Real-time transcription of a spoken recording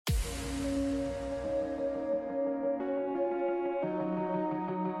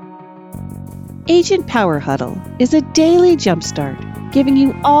Agent Power Huddle is a daily jumpstart, giving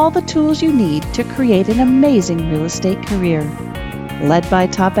you all the tools you need to create an amazing real estate career. Led by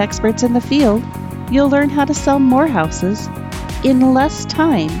top experts in the field, you'll learn how to sell more houses in less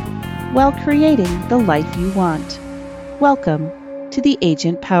time while creating the life you want. Welcome to the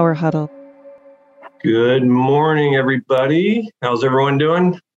Agent Power Huddle. Good morning, everybody. How's everyone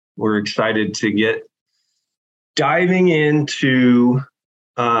doing? We're excited to get diving into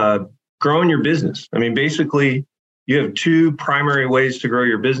growing your business. I mean, basically, you have two primary ways to grow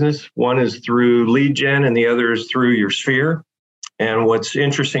your business. One is through lead gen and the other is through your sphere. And what's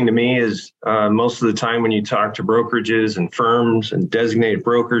interesting to me is most of the time when you talk to brokerages and firms and designated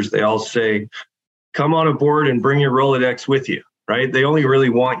brokers, they all say, come on aboard and bring your Rolodex with you, right? They only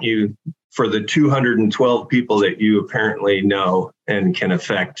really want you for the 212 people that you apparently know and can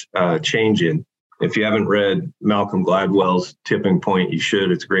affect change in. If you haven't read Malcolm Gladwell's Tipping Point, you should.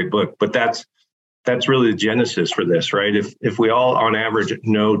 It's a great book. But that's really the genesis for this, right? If we all on average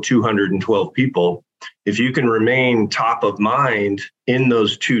know 212 people, if you can remain top of mind in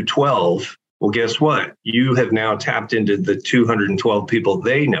those 212, well, guess what? You have now tapped into the 212 people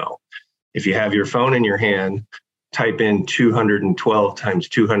they know. If you have your phone in your hand, type in 212 times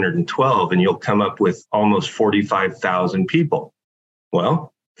 212, and you'll come up with almost 45,000 people.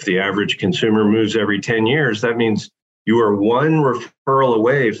 Well, if the average consumer moves every 10 years, that means you are one referral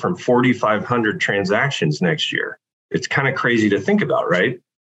away from 4,500 transactions next year. It's kind of crazy to think about, right?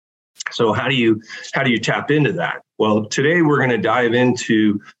 So how do you tap into that? Well, today we're going to dive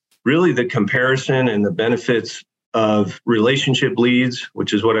into really the comparison and the benefits of relationship leads,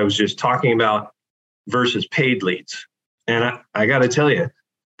 which is what I was just talking about, versus paid leads. And I got to tell you,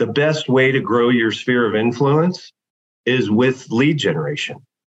 the best way to grow your sphere of influence is with lead generation.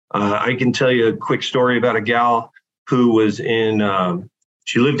 I can tell you a quick story about a gal who was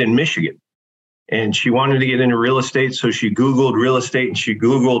she lived in Michigan and she wanted to get into real estate. So she Googled real estate and she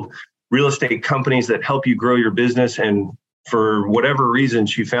Googled real estate companies that help you grow your business. And for whatever reason,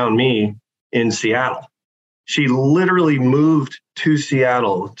 she found me in Seattle. She literally moved to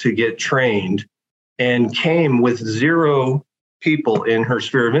Seattle to get trained and came with 0 people in her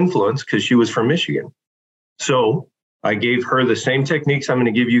sphere of influence because she was from Michigan. So I gave her the same techniques I'm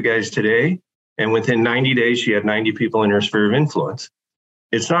going to give you guys today. And within 90 days, she had 90 people in her sphere of influence.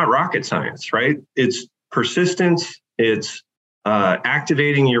 It's not rocket science, right? It's persistence. It's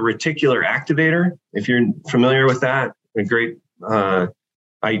activating your reticular activator. If you're familiar with that, a great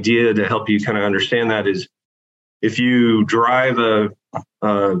idea to help you kind of understand that is if you drive a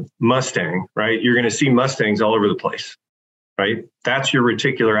Mustang, right, you're going to see Mustangs all over the place. Right? That's your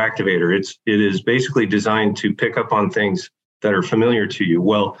reticular activator. It is basically designed to pick up on things that are familiar to you.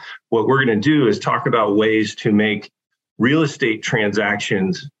 Well, what we're going to do is talk about ways to make real estate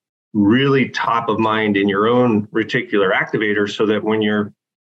transactions really top of mind in your own reticular activator so that when you're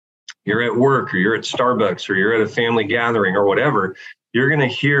at work or you're at Starbucks or you're at a family gathering or whatever, you're going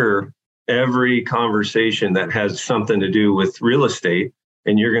to hear every conversation that has something to do with real estate.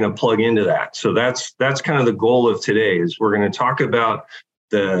 And you're going to plug into that. So that's kind of the goal of today is we're going to talk about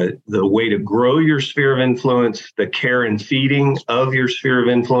the way to grow your sphere of influence, the care and feeding of your sphere of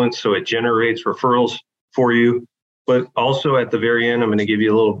influence so it generates referrals for you. But also at the very end, I'm going to give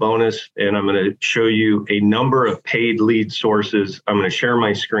you a little bonus and I'm going to show you a number of paid lead sources. I'm going to share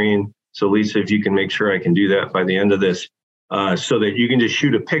my screen. So Lisa, if you can make sure I can do that by the end of this so that you can just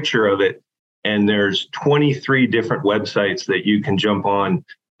shoot a picture of it. And there's 23 different websites that you can jump on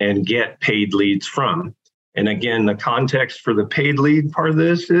and get paid leads from. And again, the context for the paid lead part of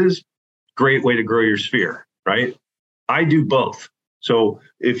this is great way to grow your sphere, right? I do both. So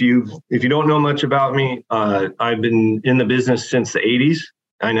if you don't know much about me, I've been in the business since the 80s.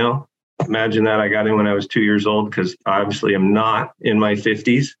 I know. Imagine that I got in when I was 2 years old because obviously I'm not in my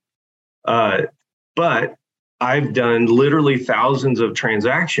 50s. But I've done literally thousands of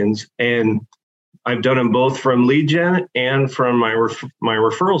transactions and I've done them both from lead gen and from my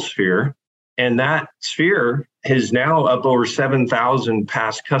referral sphere. And that sphere is now up over 7,000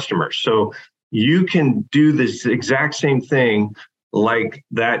 past customers. So you can do this exact same thing like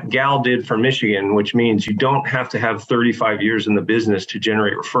that gal did for Michigan, which means you don't have to have 35 years in the business to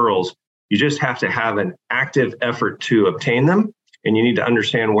generate referrals. You just have to have an active effort to obtain them. And you need to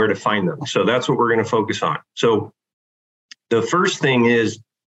understand where to find them. So that's what we're going to focus on. So the first thing is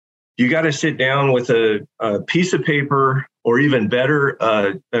you got to sit down with a piece of paper or even better,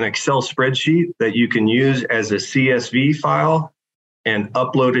 an Excel spreadsheet that you can use as a CSV file and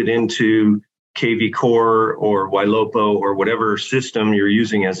upload it into KV Core or Ylopo or whatever system you're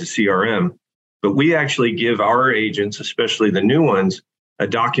using as a CRM. But we actually give our agents, especially the new ones, a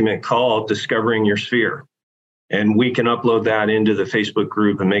document called Discovering Your Sphere. And we can upload that into the Facebook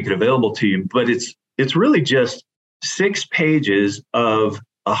group and make it available to you. But it's really just 6 pages of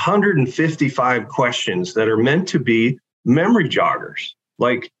 155 questions that are meant to be memory joggers.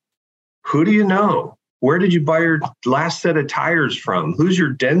 Like, who do you know? Where did you buy your last set of tires from? Who's your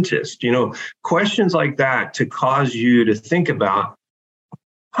dentist? Questions like that to cause you to think about,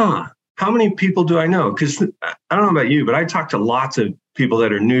 how many people do I know? Because I don't know about you, but I talk to lots of people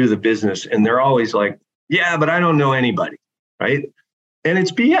that are new to the business, and they're always like, yeah, but I don't know anybody, right? And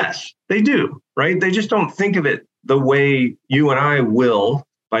it's BS. They do, right? They just don't think of it the way you and I will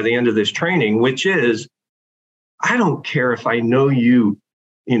by the end of this training, which is, I don't care if I know you,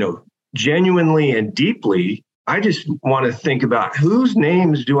 genuinely and deeply. I just want to think about whose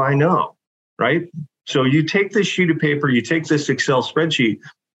names do I know, right? So you take this sheet of paper, you take this Excel spreadsheet,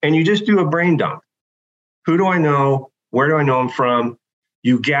 and you just do a brain dump. Who do I know? Where do I know them from?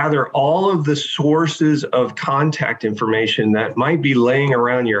 You gather all of the sources of contact information that might be laying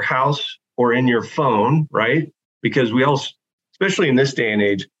around your house or in your phone, right? Because we all, especially in this day and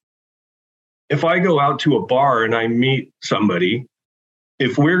age, if I go out to a bar and I meet somebody,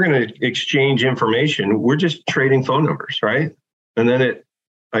 if we're going to exchange information, we're just trading phone numbers, right? And then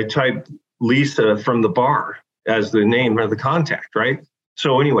I type Lisa from the bar as the name of the contact, right?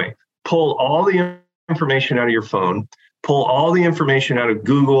 So anyway, pull all the information out of your phone, pull all the information out of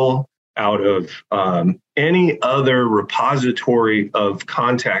Google, out of any other repository of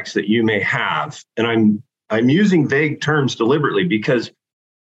contacts that you may have. And I'm using vague terms deliberately because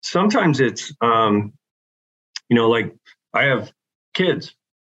sometimes it's, like I have kids.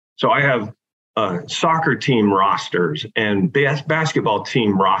 So I have soccer team rosters and basketball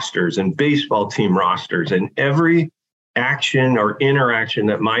team rosters and baseball team rosters, and every action or interaction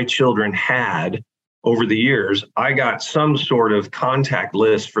that my children had over the years, I got some sort of contact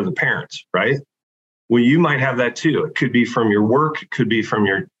list for the parents, right? Well, you might have that too. It could be from your work, it could be from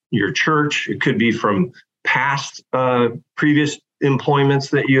your church, it could be from past previous employments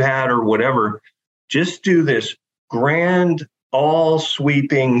that you had or whatever. Just do this grand,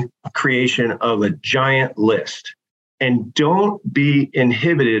 all-sweeping creation of a giant list. And don't be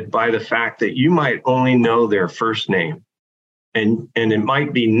inhibited by the fact that you might only know their first name. And it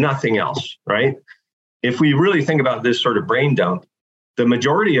might be nothing else, right? If we really think about this sort of brain dump, the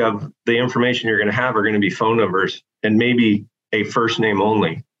majority of the information you're going to have are going to be phone numbers and maybe a first name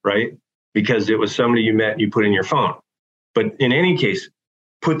only, right? Because it was somebody you met and you put in your phone. But in any case,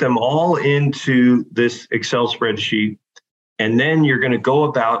 put them all into this Excel spreadsheet, and then you're going to go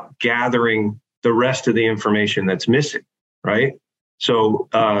about gathering the rest of the information that's missing, right? So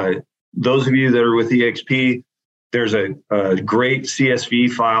those of you that are with EXP, there's a great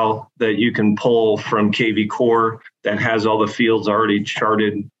CSV file that you can pull from KV Core that has all the fields already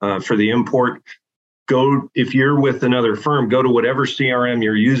charted for the import. If you're with another firm, go to whatever CRM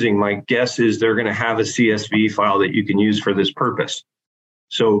you're using. My guess is they're going to have a CSV file that you can use for this purpose.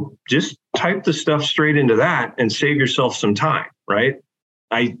 So just type the stuff straight into that and save yourself some time, right?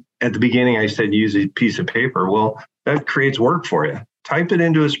 At the beginning, I said use a piece of paper. Well, that creates work for you. Type it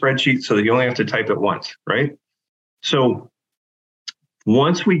into a spreadsheet so that you only have to type it once, right? So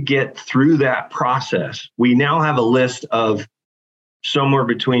once we get through that process, we now have a list of somewhere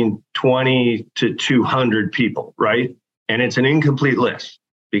between 20 to 200 people, right? And it's an incomplete list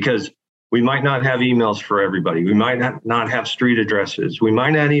because we might not have emails for everybody. We might not have street addresses. We might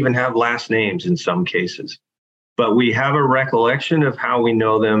not even have last names in some cases. But we have a recollection of how we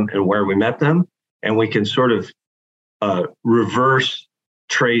know them and where we met them. And we can sort of reverse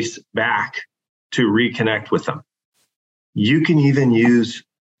trace back to reconnect with them. You can even use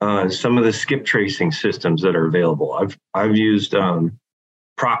some of the skip tracing systems that are available. I've used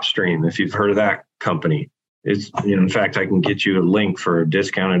PropStream, if you've heard of that company. It's, in fact, I can get you a link for a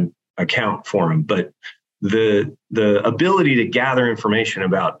discounted account for them. But the ability to gather information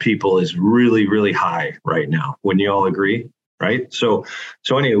about people is really, really high right now. Wouldn't you all agree? Right? So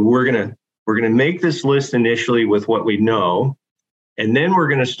anyway, we're gonna make this list initially with what we know, and then we're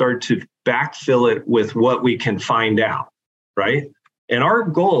gonna start to backfill it with what we can find out. Right? And our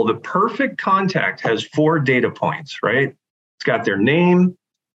goal, the perfect contact has 4 data points, right? It's got their name,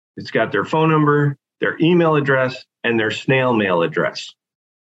 it's got their phone number, their email address, and their snail mail address.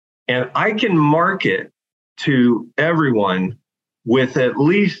 And I can mark it to everyone with at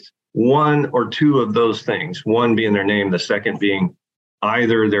least 1 or 2 of those things, one being their name, the second being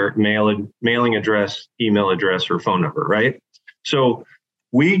either their mailing address, email address, or phone number, right? So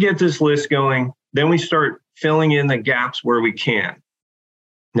we get this list going, then we start filling in the gaps where we can.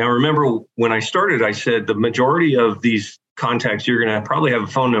 Now, remember when I started, I said the majority of these contacts, you're going to probably have a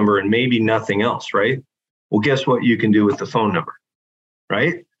phone number and maybe nothing else, right? Well, guess what you can do with the phone number,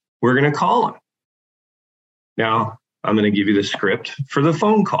 right? We're going to call them. Now, I'm going to give you the script for the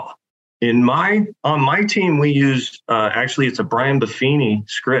phone call. On my team, we use, actually, it's a Brian Buffini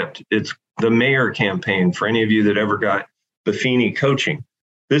script. It's the Mayor campaign for any of you that ever got Buffini coaching.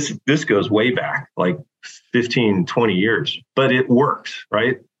 This goes way back, like 15, 20 years, but it works,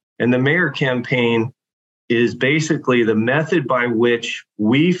 right? And the Mayor campaign is basically the method by which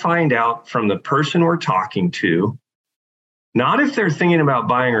we find out from the person we're talking to, not if they're thinking about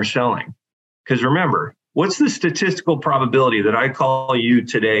buying or selling. Because remember, what's the statistical probability that I call you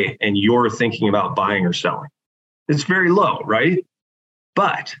today and you're thinking about buying or selling? It's very low, right?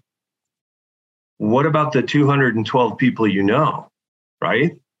 But what about the 212 people you know,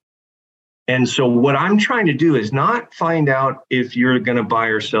 right? And so what I'm trying to do is not find out if you're going to buy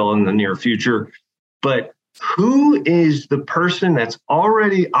or sell in the near future, but who is the person that's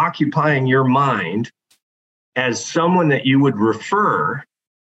already occupying your mind as someone that you would refer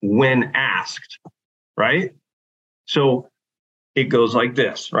when asked, right? So it goes like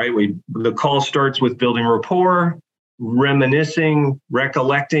this, right? The call starts with building rapport, reminiscing,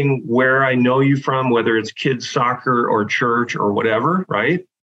 recollecting where I know you from, whether it's kids soccer or church or whatever, right?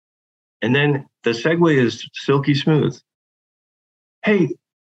 And then the segue is silky smooth. Hey,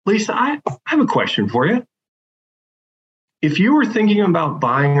 Lisa, I have a question for you. If you were thinking about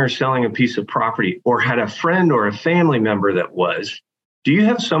buying or selling a piece of property or had a friend or a family member that was, do you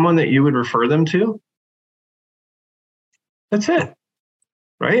have someone that you would refer them to? That's it,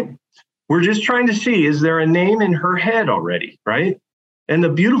 right? We're just trying to see, is there a name in her head already, right? And the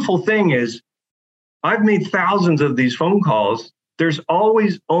beautiful thing is, I've made thousands of these phone calls. There's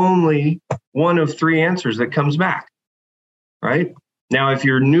always only one of three answers that comes back, right? Now, if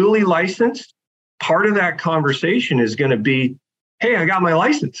you're newly licensed, part of that conversation is going to be, hey, I got my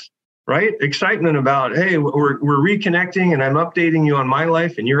license, right? Excitement about, hey, we're reconnecting and I'm updating you on my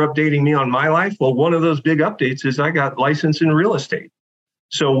life and you're updating me on my life. Well, one of those big updates is I got licensed in real estate.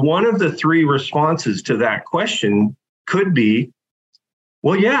 So one of the three responses to that question could be,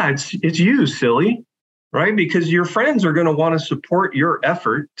 well, yeah, it's you, silly, right? Because your friends are going to want to support your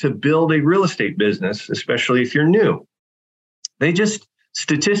effort to build a real estate business, especially if you're new. They just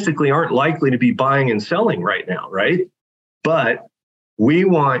statistically aren't likely to be buying and selling right now, right? But we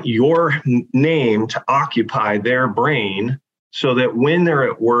want your name to occupy their brain so that when they're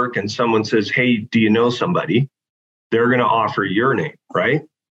at work and someone says, hey, do you know somebody? They're going to offer your name, right?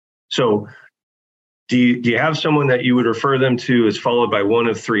 So do you have someone that you would refer them to is followed by one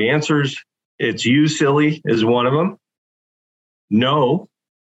of three answers? It's you, silly, is one of them. No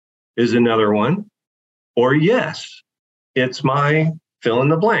is another one. Or yes, it's my fill in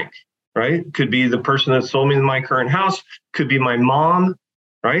the blank, right? Could be the person that sold me my current house, could be my mom,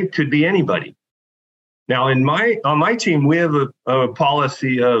 right? Could be anybody. Now, on my team, we have a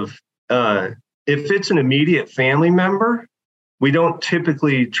policy of if it's an immediate family member, we don't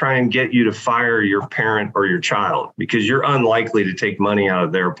typically try and get you to fire your parent or your child because you're unlikely to take money out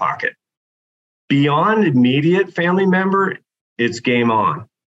of their pocket. Beyond immediate family member, it's game on.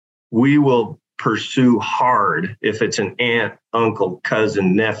 We will pursue hard if it's an aunt, uncle,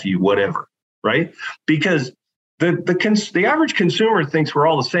 cousin, nephew, whatever, right? Because the average consumer thinks we're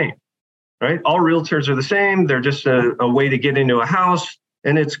all the same, right? All realtors are the same. They're just a way to get into a house,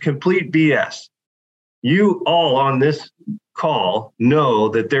 and it's complete BS. You all on this call know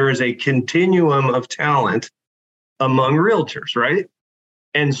that there is a continuum of talent among realtors, right?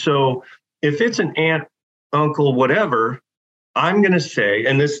 And so if it's an aunt, uncle, whatever, I'm going to say,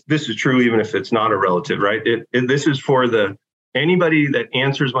 and this is true even if it's not a relative, right? This is for anybody that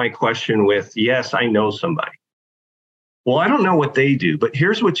answers my question with, yes, I know somebody. Well, I don't know what they do, but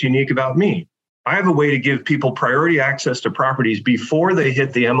here's what's unique about me. I have a way to give people priority access to properties before they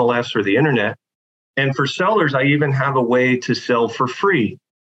hit the MLS or the internet. And for sellers, I even have a way to sell for free.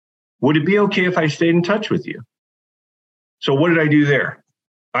 Would it be okay if I stayed in touch with you? So what did I do there?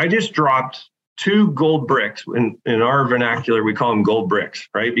 I just dropped 2 gold bricks. In our vernacular, we call them gold bricks,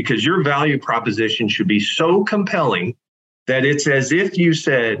 right? Because your value proposition should be so compelling that it's as if you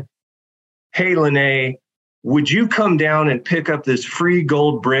said, hey, Lene, would you come down and pick up this free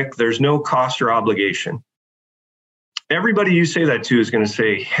gold brick? There's no cost or obligation. Everybody you say that to is going to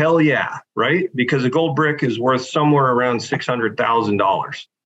say, hell yeah, right? Because a gold brick is worth somewhere around $600,000.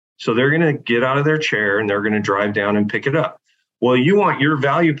 So they're going to get out of their chair and they're going to drive down and pick it up. Well, you want your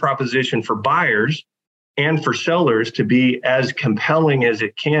value proposition for buyers and for sellers to be as compelling as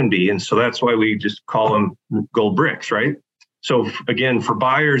it can be. And so that's why we just call them gold bricks, right? So again, for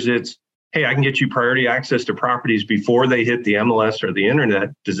buyers, it's hey, I can get you priority access to properties before they hit the MLS or the internet.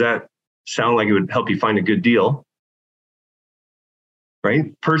 Does that sound like it would help you find a good deal?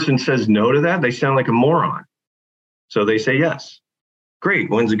 Right? Person says no to that, they sound like a moron. So they say yes. Great.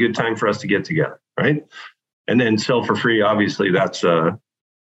 When's a good time for us to get together? Right? And then sell for free. Obviously, that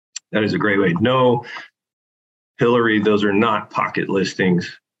is a great way. No, Hillary, those are not pocket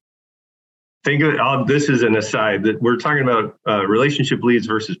listings. Think of it. This is an aside that we're talking about relationship leads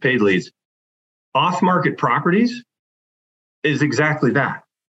versus paid leads. Off-market properties is exactly that,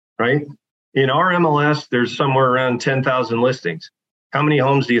 right? In our MLS, there's somewhere around 10,000 listings. How many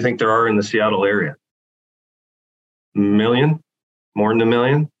homes do you think there are in the Seattle area? A million? More than a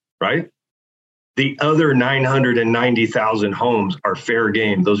million, right? The other 990,000 homes are fair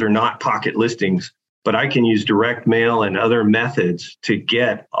game. Those are not pocket listings, but I can use direct mail and other methods to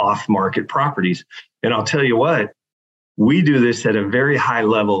get off-market properties. And I'll tell you what, we do this at a very high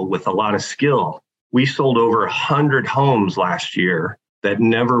level with a lot of skill. We sold over 100 homes last year that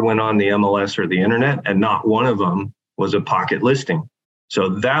never went on the MLS or the internet, and not one of them was a pocket listing. So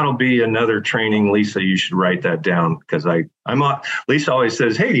that'll be another training. Lisa, you should write that down, because Lisa always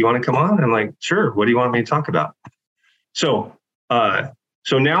says, hey, do you want to come on? I'm like, sure. What do you want me to talk about? So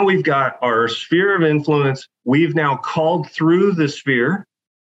now we've got our sphere of influence. We've now called through the sphere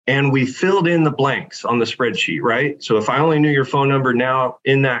and we filled in the blanks on the spreadsheet, right? So if I only knew your phone number, now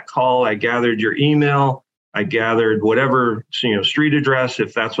in that call, I gathered your email, I gathered whatever, street address,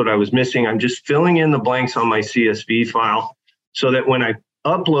 if that's what I was missing. I'm just filling in the blanks on my CSV file so that when I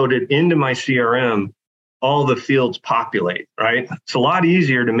upload it into my CRM, all the fields populate, right? It's a lot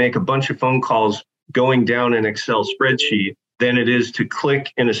easier to make a bunch of phone calls going down an Excel spreadsheet than it is to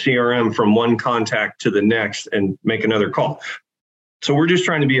click in a CRM from one contact to the next and make another call. So we're just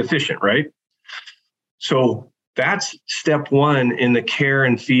trying to be efficient, right? So that's step one in the care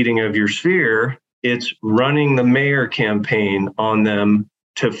and feeding of your sphere. It's running the mayor campaign on them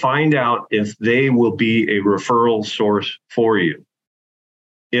to find out if they will be a referral source for you.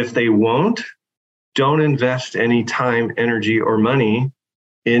 If they won't, don't invest any time, energy, or money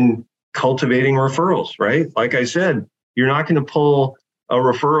in cultivating referrals, right? Like I said, you're not going to pull a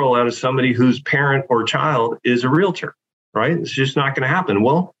referral out of somebody whose parent or child is a realtor, right? It's just not going to happen.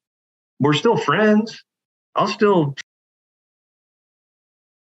 Well, we're still friends. I'll still.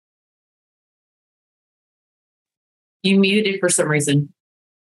 You muted for some reason.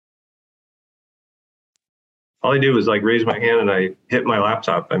 All I did was raise my hand and I hit my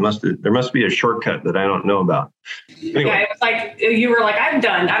laptop. There must be a shortcut that I don't know about. Anyway. Yeah, it was you were like, I'm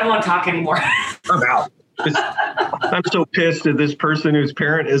done. I don't want to talk anymore. I'm out. I'm so pissed at this person whose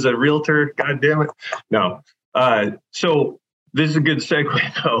parent is a realtor. God damn it. No. So this is a good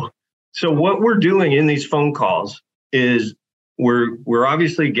segue though. So what we're doing in these phone calls is we're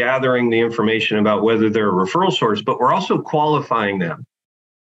obviously gathering the information about whether they're a referral source, but we're also qualifying them.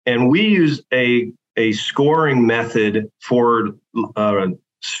 And we use a scoring method for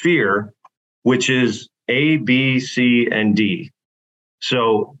sphere, which is A, B, C, and D.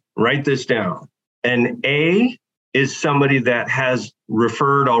 So write this down. An A is somebody that has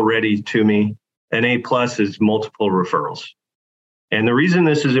referred already to me. An A plus is multiple referrals. And the reason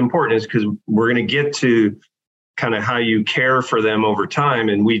this is important is because we're going to get to kind of how you care for them over time,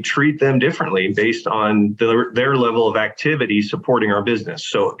 and we treat them differently based on their level of activity supporting our business.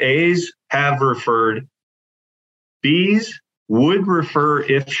 So A's have referred. B's would refer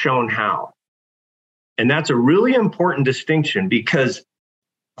if shown how. And that's a really important distinction because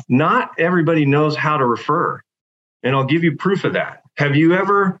not everybody knows how to refer. And I'll give you proof of that. Have you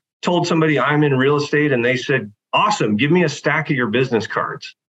ever told somebody I'm in real estate and they said, awesome, give me a stack of your business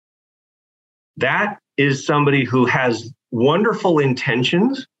cards? That is somebody who has wonderful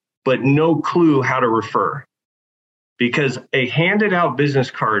intentions, but no clue how to refer. Because a handed out business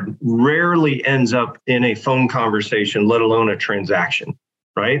card rarely ends up in a phone conversation, let alone a transaction,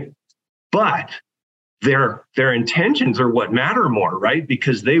 right? But their intentions are what matter more, right?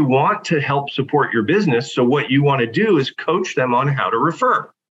 Because they want to help support your business. So what you want to do is coach them on how to refer.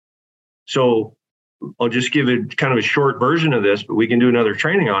 So I'll just give it kind of a short version of this, but we can do another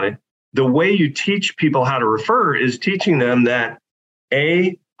training on it. The way you teach people how to refer is teaching them that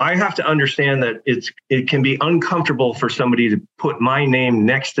I have to understand that it can be uncomfortable for somebody to put my name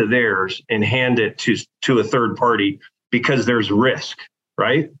next to theirs and hand it to a third party because there's risk,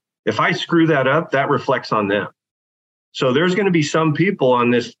 right? If I screw that up, that reflects on them. So there's going to be some people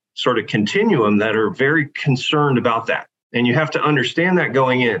on this sort of continuum that are very concerned about that. And you have to understand that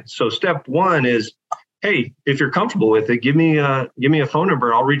going in. So step one is, hey, if you're comfortable with it, give me a phone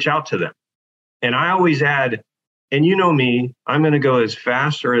number. I'll reach out to them. And I always add, And you know me, I'm going to go as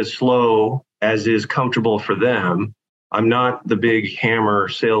fast or as slow as is comfortable for them. I'm not the big hammer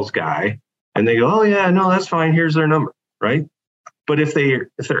sales guy. And they go, oh yeah, no, that's fine. Here's their number, right? But if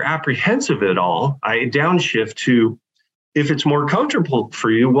they're apprehensive at all, I downshift to, if it's more comfortable for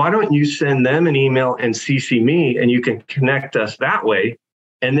you, why don't you send them an email and CC me, and you can connect us that way.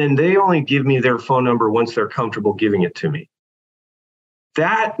 And then they only give me their phone number once they're comfortable giving it to me.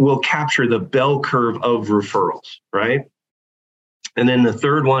 That will capture the bell curve of referrals, right? And then the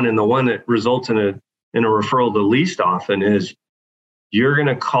third one, and the one that results in a referral the least often, is you're going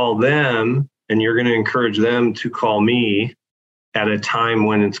to call them and you're going to encourage them to call me at a time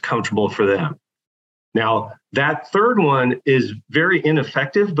when it's comfortable for them. Now, that third one is very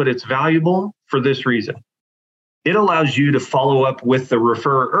ineffective, but it's valuable for this reason. It allows you to follow up with the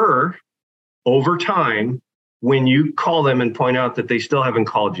referrer over time when you call them and point out that they still haven't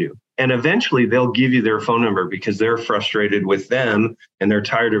called you. And eventually they'll give you their phone number because they're frustrated with them and they're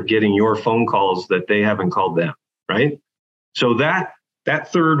tired of getting your phone calls that they haven't called them, right? So that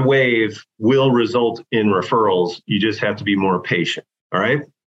third wave will result in referrals. You just have to be more patient, all right?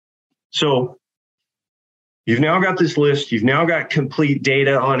 So you've now got this list. You've now got complete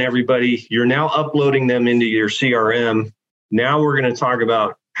data on everybody. You're now uploading them into your CRM. Now we're going to talk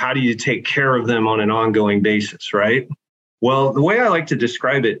about how do you take care of them on an ongoing basis, right? Well, the way I like to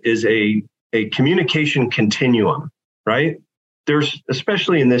describe it is a communication continuum, right? There's,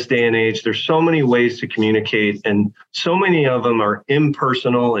 especially in this day and age, there's so many ways to communicate, and so many of them are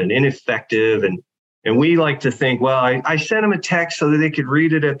impersonal and ineffective. And we like to think, well, I sent them a text so that they could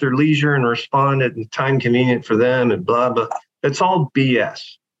read it at their leisure and respond at the time convenient for them and blah, blah. It's all BS,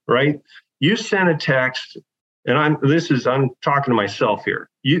 right? You send a text, and I'm talking to myself here.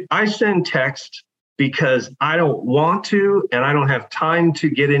 I send text because I don't want to, and I don't have time to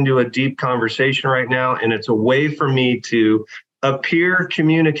get into a deep conversation right now. And it's a way for me to appear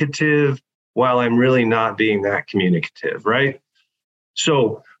communicative while I'm really not being that communicative, right?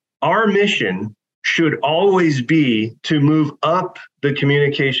 So our mission should always be to move up the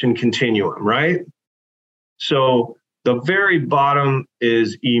communication continuum, right? So the very bottom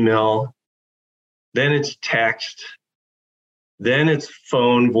is email, then it's text, then it's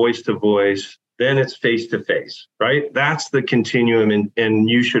phone, voice to voice, then it's face to face, right? That's the continuum, and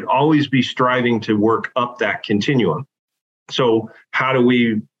you should always be striving to work up that continuum. So how do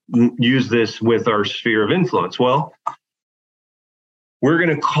we use this with our sphere of influence? Well, we're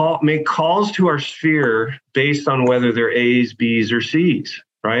going to make calls to our sphere based on whether they're A's, B's, or C's,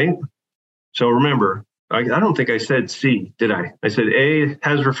 right? So remember, I don't think I said C, did I? I said A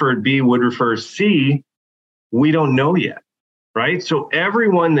has referred, B would refer, C, we don't know yet, right? So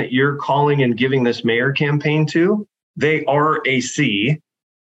everyone that you're calling and giving this mayor campaign to, they are a C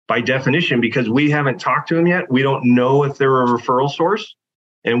by definition, because we haven't talked to them yet. We don't know if they're a referral source,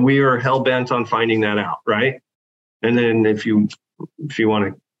 and we are hell-bent on finding that out, right? And then if you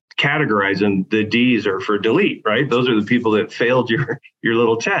want to categorize them, the D's are for delete, right? Those are the people that failed your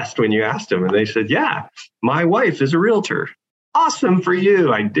little test when you asked them, and they said, yeah, my wife is a realtor. Awesome for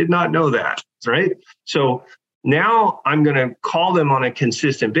you. I did not know that, right? So now I'm going to call them on a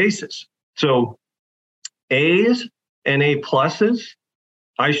consistent basis. So A's and A pluses,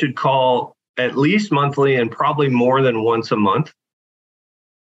 I should call at least monthly and probably more than once a month.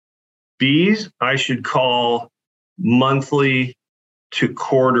 B's, I should call monthly to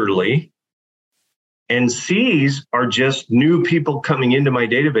quarterly. And C's are just new people coming into my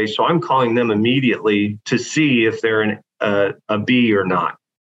database. So I'm calling them immediately to see if they're a B or not,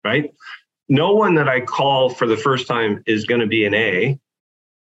 right? No one that I call for the first time is going to be an A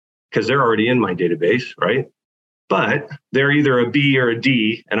because they're already in my database, right? But they're either a B or a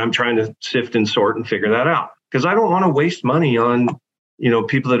D, and I'm trying to sift and sort and figure that out because I don't want to waste money on,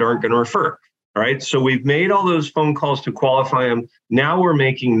 people that aren't going to refer. All right. So we've made all those phone calls to qualify them. Now we're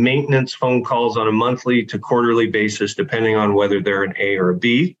making maintenance phone calls on a monthly to quarterly basis, depending on whether they're an A or a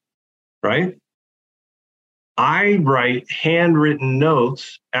B, right? I write handwritten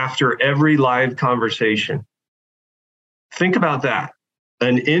notes after every live conversation. Think about that.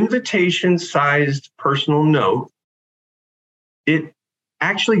 An invitation-sized personal note, it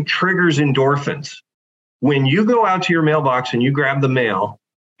actually triggers endorphins. When you go out to your mailbox and you grab the mail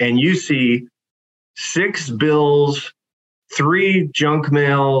and you see 6 bills, 3 junk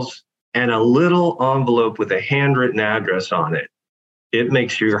mails, and a little envelope with a handwritten address on it, it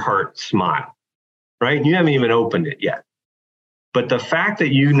makes your heart smile, right? You haven't even opened it yet. But the fact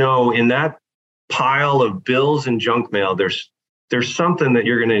that in that pile of bills and junk mail, there's something that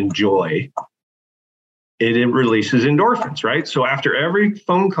you're going to enjoy, it releases endorphins, right? So after every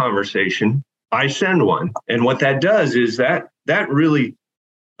phone conversation, I send one. And what that does is that really,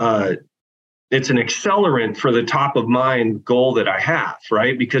 it's an accelerant for the top of mind goal that I have,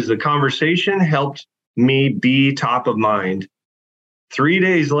 right? Because the conversation helped me be top of mind. 3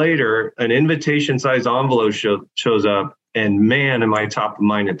 days later, an invitation size envelope shows up, and man, am I top of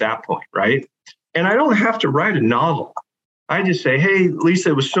mind at that point, right? And I don't have to write a novel. I just say, hey, Lisa,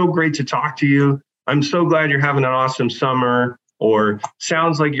 it was so great to talk to you. I'm so glad you're having an awesome summer. Or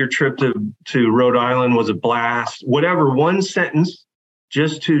sounds like your trip to Rhode Island was a blast. Whatever, one sentence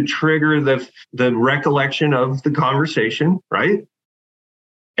just to trigger the recollection of the conversation, right?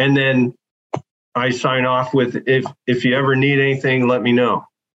 And then I sign off with, if you ever need anything, let me know,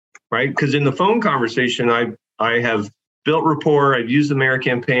 right? Because in the phone conversation, I have built rapport, I've used the Mayor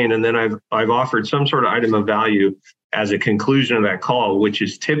campaign, and then I've offered some sort of item of value as a conclusion of that call, which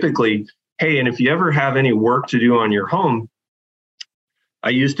is typically, hey, and if you ever have any work to do on your home, I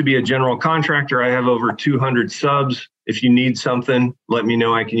used to be a general contractor. I have over 200 subs. If you need something, let me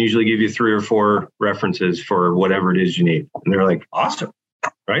know. I can usually give you 3 or 4 references for whatever it is you need. And they're like, awesome,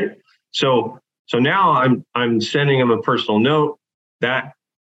 right? So now I'm sending them a personal note that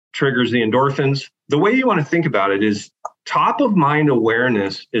triggers the endorphins. The way you want to think about it is top of mind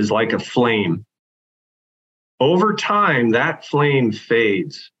awareness is like a flame. Over time, that flame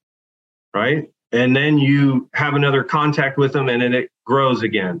fades, right? And then you have another contact with them and then it grows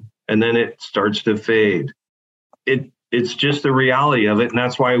again. And then it starts to fade. It's just the reality of it. And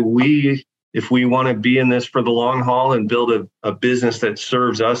that's why if we want to be in this for the long haul and build a business that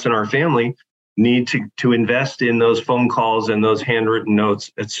serves us and our family, need to invest in those phone calls and those handwritten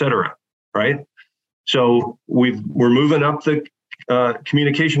notes, et cetera, right? So we're moving up the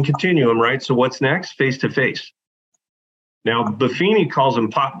communication continuum, right? So what's next? Face-to-face. Now, Buffini calls them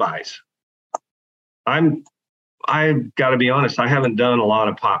pop buys. I've got to be honest, I haven't done a lot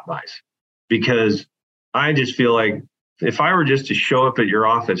of pop buys because I just feel like if I were just to show up at your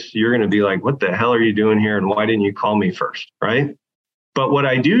office, you're going to be like, what the hell are you doing here? And why didn't you call me first, right? But what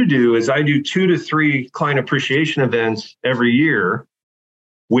I do is I do 2 to 3 client appreciation events every year,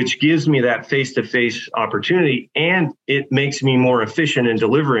 which gives me that face-to-face opportunity, and it makes me more efficient in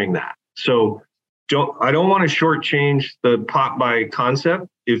delivering that. So I don't want to shortchange the pop by concept.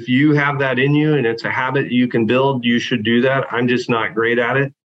 If you have that in you and it's a habit you can build, you should do that. I'm just not great at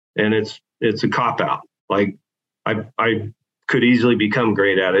it, and it's a cop out. Like I could easily become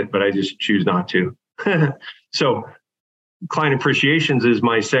great at it, but I just choose not to. So client appreciations is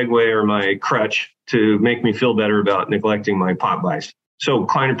my segue or my crutch to make me feel better about neglecting my pop buys. So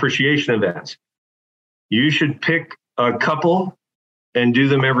client appreciation events, you should pick a couple and do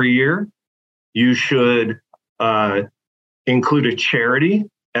them every year. You should include a charity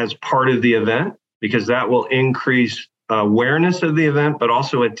as part of the event because that will increase awareness of the event, but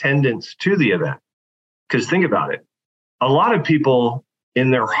also attendance to the event. Because think about it. A lot of people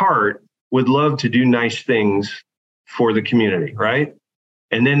in their heart would love to do nice things for the community, right?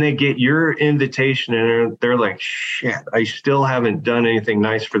 And then they get your invitation and they're like, shit, I still haven't done anything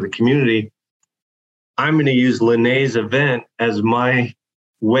nice for the community. I'm going to use Lene's event as my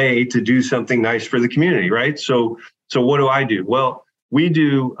way to do something nice for the community, right? So what do? Well, we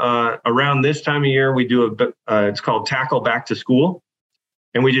do around this time of year, we do it's called Tackle Back to School.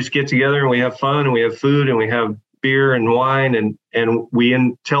 And we just get together and we have fun and we have food and we have beer and wine and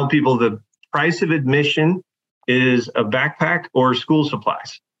we tell people the price of admission is a backpack or school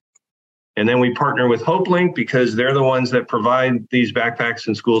supplies. And then we partner with HopeLink because they're the ones that provide these backpacks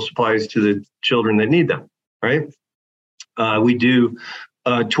and school supplies to the children that need them, right? We do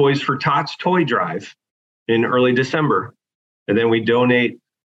Toys for Tots toy drive in early December. And then we donate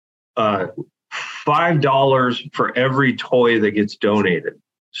 $5 for every toy that gets donated.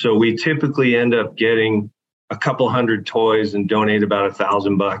 So we typically end up getting a couple hundred toys and donate about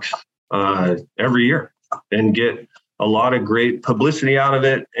 $1,000 every year and get a lot of great publicity out of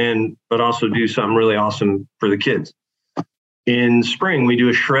it, but also do something really awesome for the kids. In spring, we do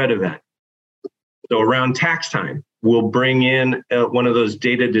a shred event. So around tax time, we'll bring in one of those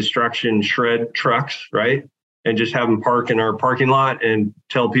data destruction shred trucks, right? And just have them park in our parking lot and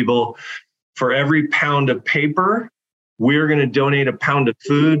tell people for every pound of paper, we're going to donate a pound of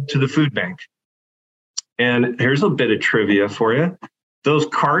food to the food bank. And here's a bit of trivia for you. Those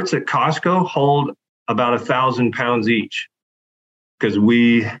carts at Costco hold about 1,000 pounds each because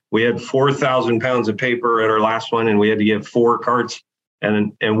we had 4,000 pounds of paper at our last one and we had to get 4 carts.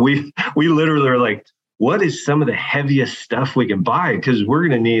 And we literally are like, what is some of the heaviest stuff we can buy? Because we're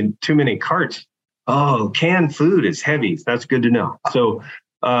going to need too many carts. Oh, canned food is heavy. That's good to know. So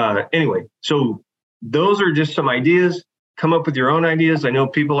anyway, so those are just some ideas. come up with your own ideas. I know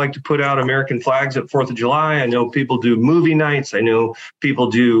people like to put out American flags at 4th of July. I know people do movie nights. I know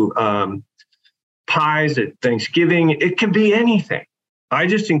people do pies at Thanksgiving. It can be anything. I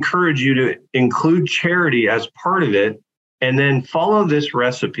just encourage you to include charity as part of it and then follow this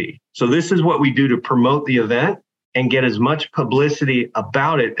recipe. So this is what we do to promote the event and get as much publicity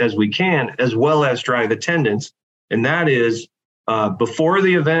about it as we can, as well as drive attendance. And that is before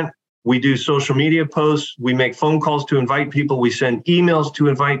the event, we do social media posts, we make phone calls to invite people, we send emails to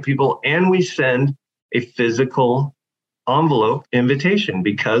invite people, and we send a physical envelope invitation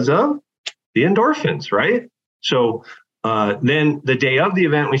because of the endorphins, right? So then the day of the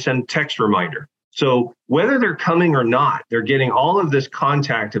event, we send text reminder. So whether they're coming or not, they're getting all of this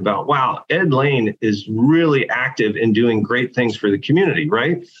contact about, wow, Ed Lane is really active in doing great things for the community,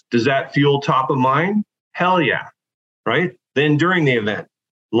 right? Does that fuel top of mind? Hell yeah, right? Then during the event,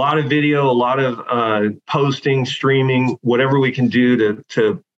 a lot of video, a lot of posting, streaming, whatever we can do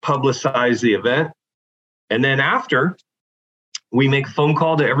to publicize the event. And then after, we make a phone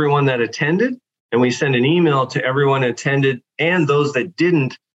call to everyone that attended, and we send an email to everyone attended and those that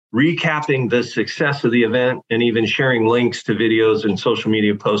didn't, recapping the success of the event and even sharing links to videos and social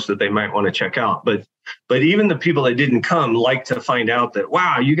media posts that they might want to check out. But even the people that didn't come like to find out that,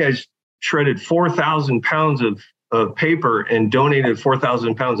 wow, you guys shredded 4,000 pounds of paper and donated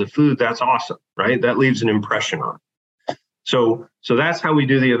 4,000 pounds of food. That's awesome, right? That leaves an impression on it. So that's how we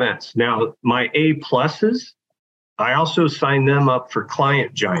do the events. Now, my A pluses, I also sign them up for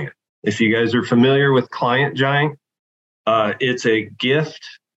Client Giant. If you guys are familiar with Client Giant, it's a gift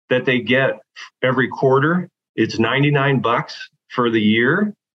that they get every quarter. It's $99 for the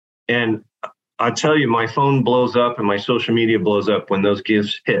year. And I tell you, my phone blows up and my social media blows up when those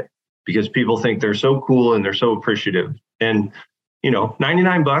gifts hit, because people think they're so cool and they're so appreciative. And,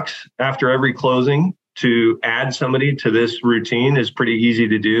 $99 after every closing to add somebody to this routine is pretty easy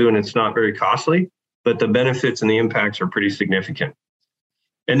to do, and it's not very costly, but the benefits and the impacts are pretty significant.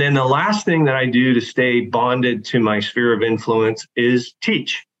 And then the last thing that I do to stay bonded to my sphere of influence is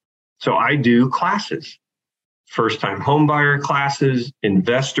teach. So I do classes, first-time homebuyer classes,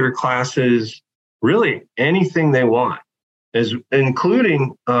 investor classes, really anything they want,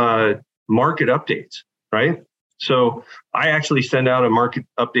 including market updates, right? So I actually send out a market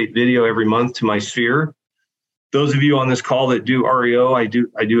update video every month to my sphere. Those of you on this call that do REO, I do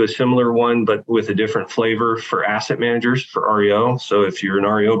a similar one, but with a different flavor for asset managers for REO. So if you're an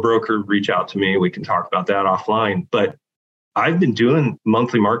REO broker, reach out to me. We can talk about that offline. But I've been doing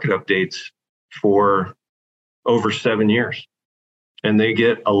monthly market updates for over 7 years, and they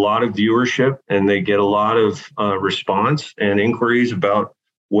get a lot of viewership and they get a lot of response and inquiries about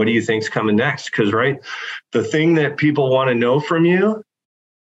what do you think's coming next? Because, right, the thing that people want to know from you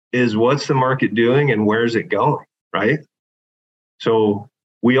is what's the market doing and where's it going, right? So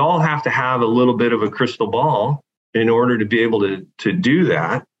we all have to have a little bit of a crystal ball in order to be able to do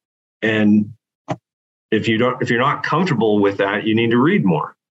that. And if you're not comfortable with that, you need to read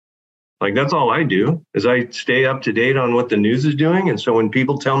more. Like, that's all I do, is I stay up to date on what the news is doing. And so when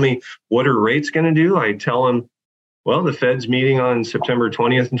people tell me what are rates going to do, I tell them, well, the Fed's meeting on September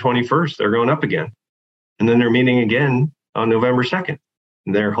 20th and 21st. They're going up again. And then they're meeting again on November 2nd.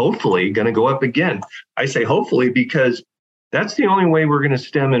 And they're hopefully going to go up again. I say hopefully because that's the only way we're going to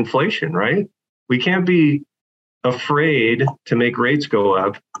stem inflation, right? We can't be afraid to make rates go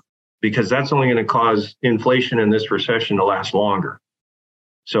up, because that's only going to cause inflation in this recession to last longer.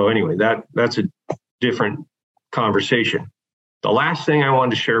 So anyway, that's a different conversation. The last thing I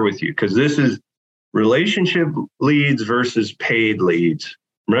wanted to share with you, because this is relationship leads versus paid leads.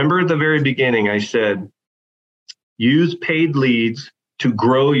 Remember at the very beginning, I said, use paid leads to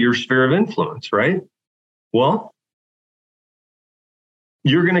grow your sphere of influence, right? Well,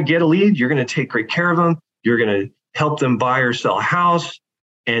 you're going to get a lead. You're going to take great care of them. You're going to help them buy or sell a house.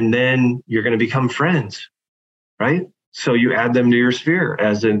 And then you're going to become friends, right? So you add them to your sphere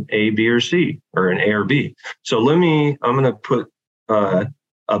as an A, B, or C, or an A or B. So I'm going to put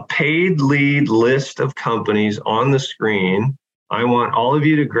a paid lead list of companies on the screen. I want all of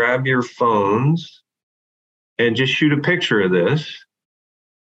you to grab your phones and just shoot a picture of this.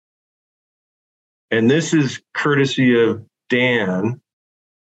 And this is courtesy of Dan.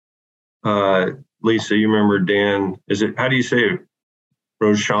 Lisa, you remember Dan? How do you say it?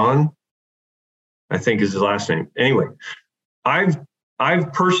 Roshan, I think is his last name. Anyway,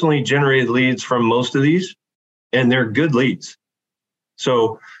 I've personally generated leads from most of these, and they're good leads.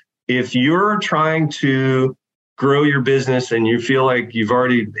 So if you're trying to grow your business and you feel like you've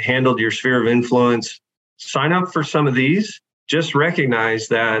already handled your sphere of influence, sign up for some of these. Just recognize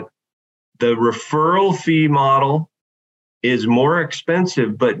that the referral fee model is more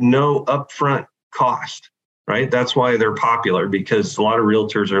expensive, but no upfront cost, right? That's why they're popular, because a lot of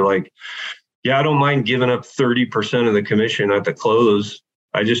realtors are like, yeah, I don't mind giving up 30% of the commission at the close.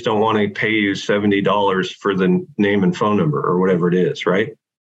 I just don't want to pay you $70 for the name and phone number or whatever it is, right?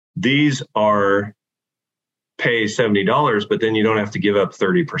 These are pay $70, but then you don't have to give up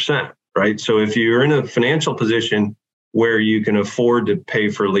 30%, right? So if you're in a financial position where you can afford to pay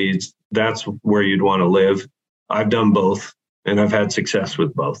for leads, that's where you'd want to live. I've done both and I've had success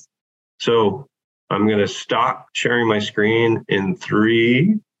with both. So I'm going to stop sharing my screen in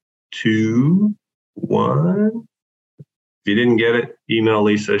 3, 2, 1. If you didn't get it, email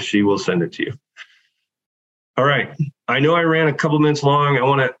Lisa. She will send it to you. All right. I know I ran a couple minutes long. I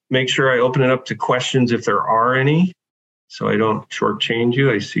want to make sure I open it up to questions if there are any, so I don't shortchange you.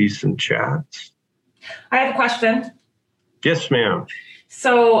 I see some chats. I have a question. Yes, ma'am.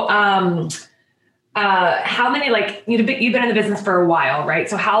 So, how many, like, you've been in the business for a while, right?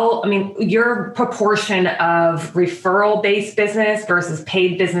 So your proportion of referral-based business versus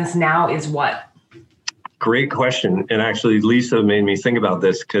paid business now is what? Great question. And actually, Lisa made me think about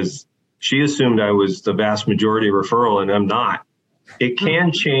this because she assumed I was the vast majority referral, and I'm not. It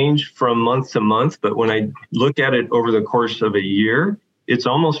can change from month to month, but when I look at it over the course of a year, it's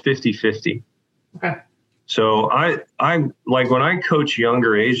almost 50-50. Okay. So I like when I coach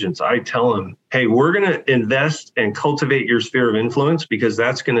younger agents, I tell them, hey, we're going to invest and cultivate your sphere of influence because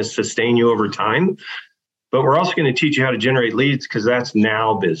that's going to sustain you over time. But we're also going to teach you how to generate leads because that's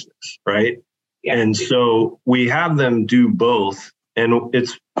now business, right? Yeah. And so we have them do both. And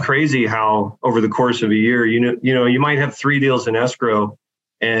it's crazy how over the course of a year, you might have 3 deals in escrow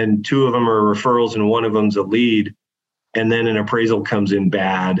and 2 of them are referrals and 1 of them's a lead. And then an appraisal comes in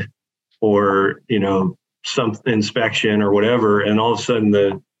bad or, some inspection or whatever. And all of a sudden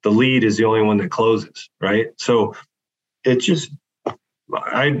the lead is the only one that closes, right? So it just,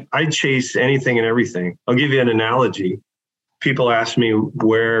 I chase anything and everything. I'll give you an analogy. People ask me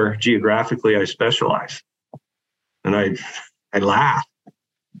where geographically I specialize. And I laugh.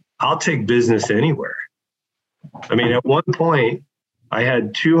 I'll take business anywhere. I mean, at one point, I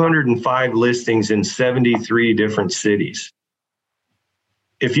had 205 listings in 73 different cities.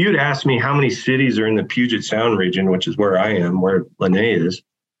 If you'd asked me how many cities are in the Puget Sound region, which is where I am, where Lene is,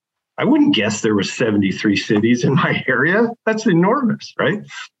 I wouldn't guess there were 73 cities in my area. That's enormous, right?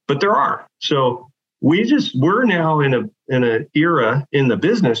 But there are. So we're now in an era in the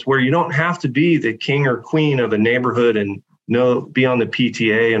business where you don't have to be the king or queen of a neighborhood and be on the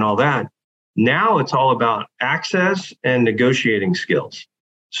PTA and all that. Now it's all about access and negotiating skills.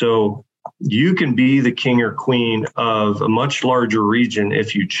 So you can be the king or queen of a much larger region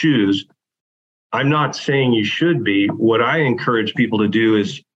if you choose. I'm not saying you should be. What I encourage people to do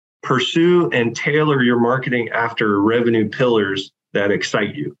is pursue and tailor your marketing after revenue pillars that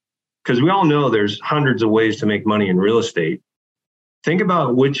excite you. Because we all know there's hundreds of ways to make money in real estate. Think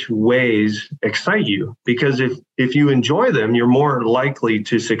about which ways excite you, because if you enjoy them, you're more likely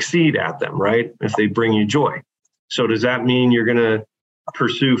to succeed at them, right? If they bring you joy. So does that mean you're going to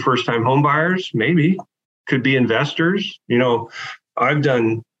pursue first-time home buyers? Maybe. Could be investors. I've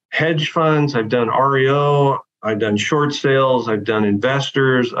done hedge funds, I've done REO, I've done short sales, I've done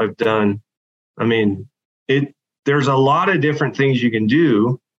investors, there's a lot of different things you can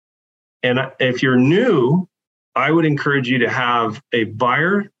do. And if you're new, I would encourage you to have a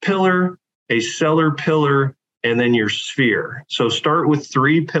buyer pillar, a seller pillar, and then your sphere. So start with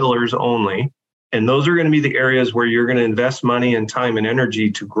 3 pillars only. And those are going to be the areas where you're going to invest money and time and energy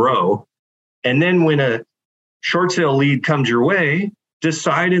to grow. And then when a short sale lead comes your way,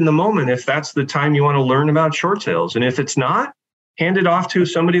 decide in the moment if that's the time you want to learn about short sales. And if it's not, hand it off to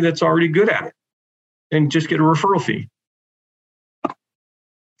somebody that's already good at it and just get a referral fee.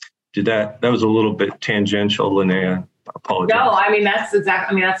 That was a little bit tangential, Linnea. Apologize. No, that's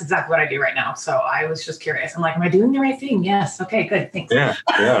exactly what I do right now. So I was just curious. I'm like, am I doing the right thing? Yes. Okay, good. Thanks.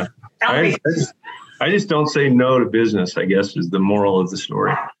 Yeah. I just don't say no to business, I guess, is the moral of the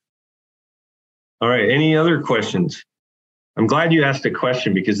story. All right. Any other questions? I'm glad you asked a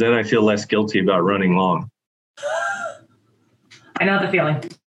question because then I feel less guilty about running long. I know the feeling.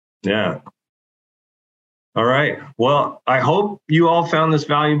 Yeah. All right. Well, I hope you all found this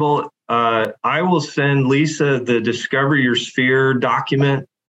valuable. I will send Lisa the Discover Your Sphere document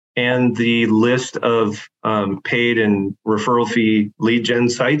and the list of paid and referral fee lead gen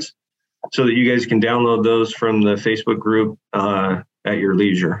sites so that you guys can download those from the Facebook group at your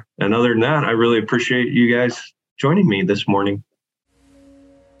leisure. And other than that, I really appreciate you guys joining me this morning.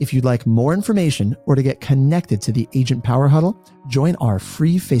 If you'd like more information or to get connected to the Agent Power Huddle, join our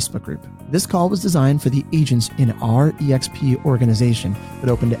free Facebook group. This call was designed for the agents in our eXp organization, but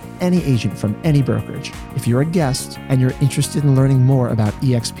open to any agent from any brokerage. If you're a guest and you're interested in learning more about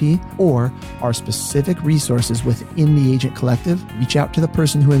eXp or our specific resources within the Agent Collective, reach out to the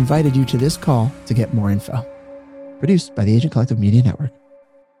person who invited you to this call to get more info. Produced by the Agent Collective Media Network.